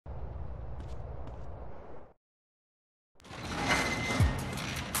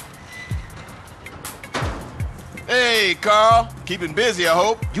Hey, Carl. Keeping busy, I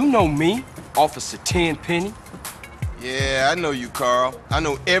hope. You know me, Officer Tenpenny. Yeah, I know you, Carl. I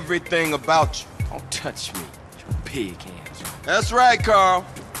know everything about you. Don't touch me, you pig hands. That's right, Carl.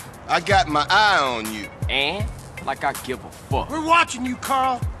 I got my eye on you. And? Like I give a fuck. We're watching you,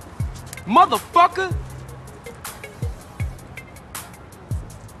 Carl. Motherfucker!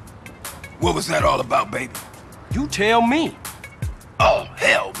 What was that all about, baby? You tell me. Oh,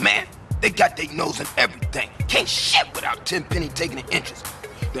 hell, man. They got their nose in everything. Can't shit without Tenpenny taking an interest.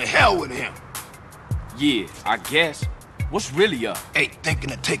 The hell with him. Yeah, I guess. What's really up? Hey,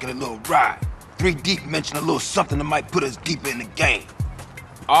 thinking of taking a little ride. 3 Deep mentioned a little something that might put us deeper in the game.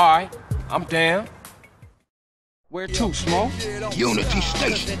 Alright, I'm down. Where to, Smoke? Unity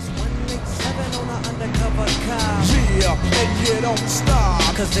Station. Yeah, and you don't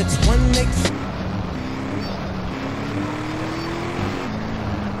stop. Cause it's 1-8.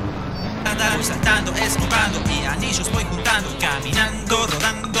 Voy saltando, esquivando y anillos voy juntando, caminando,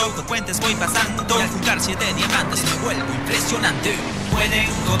 rodando, con puentes voy pasando y al juntar 7 diamantes me vuelvo impresionante. Pueden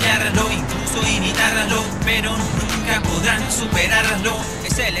copiarlo, incluso imitarlo, pero nunca podrán superarlo.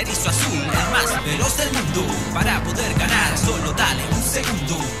 Es el erizo azul, el más veloz del mundo. Para poder ganar solo dale un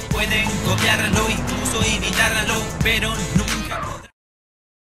segundo. Pueden copiarlo, incluso imitarlo, pero nunca podrán.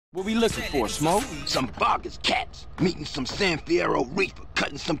 What we looking for, Smoke? Some Vagos cats meeting some San Fierro reefer,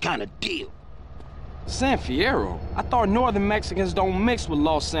 cutting some kind of deal. San Fierro? I thought northern Mexicans don't mix with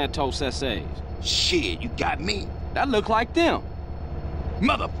Los Santos SAs. Shit, you got me. That look like them.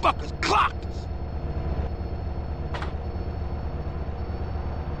 Motherfuckers clocked us.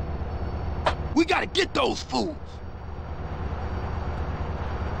 We gotta get those fools.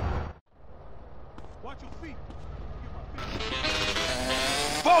 Watch your feet.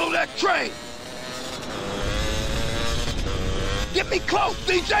 Follow that train. Get me close,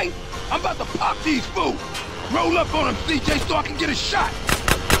 CJ. I'm about to pop these fools. Roll up on them, CJ, so I can get a shot.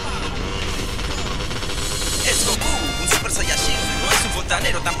 Es Goku, un super saiyajin. No es un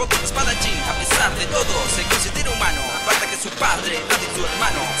fontanero, tampoco un espadachín. A pesar de todo, se considera humano. Aparte que su padre, nadie su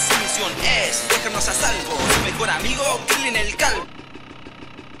hermano. Su misión es dejarnos a salvo. Su mejor amigo, Krillin el Calvo.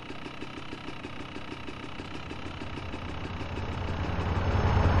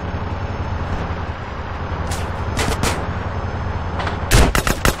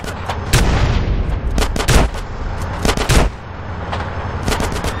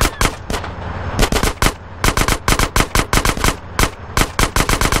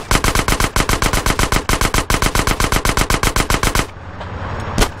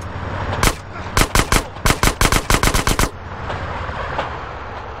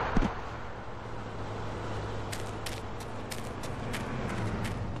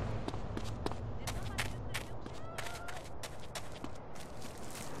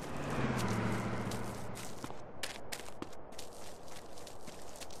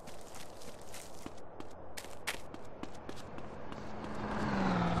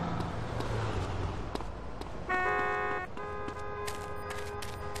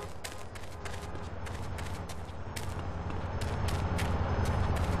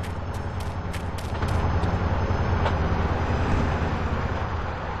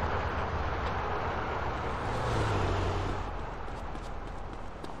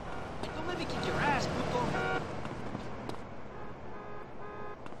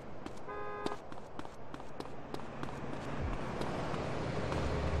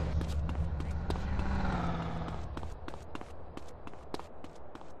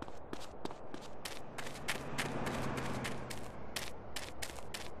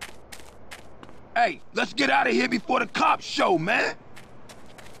 Hey, let's get out of here before the cops show, man.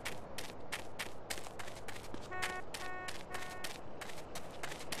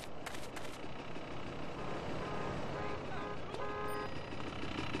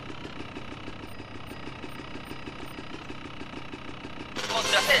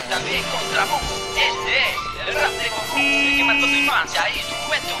 Contra Esta, B, contra Vagos. Este es el rap de Goku, el que marcó tu infancia y tu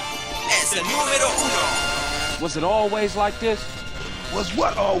juventud. Es el número 1. Was it always like this? Was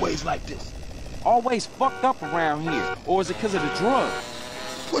what always like this? Always fucked up around here? Or is it because of the drugs?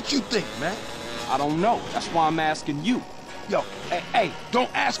 What you think, man? I don't know. That's why I'm asking you. Yo, hey, don't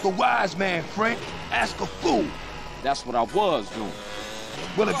ask a wise man, Frank. Ask a fool. That's what I was doing.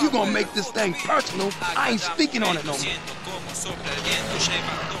 Well, if you gonna make this thing personal, I ain't speaking on it no more.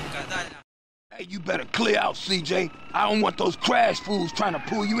 Hey, you better clear out, CJ. I don't want those crash fools trying to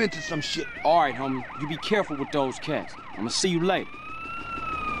pull you into some shit. All right, homie. You be careful with those cats. I'm gonna see you later.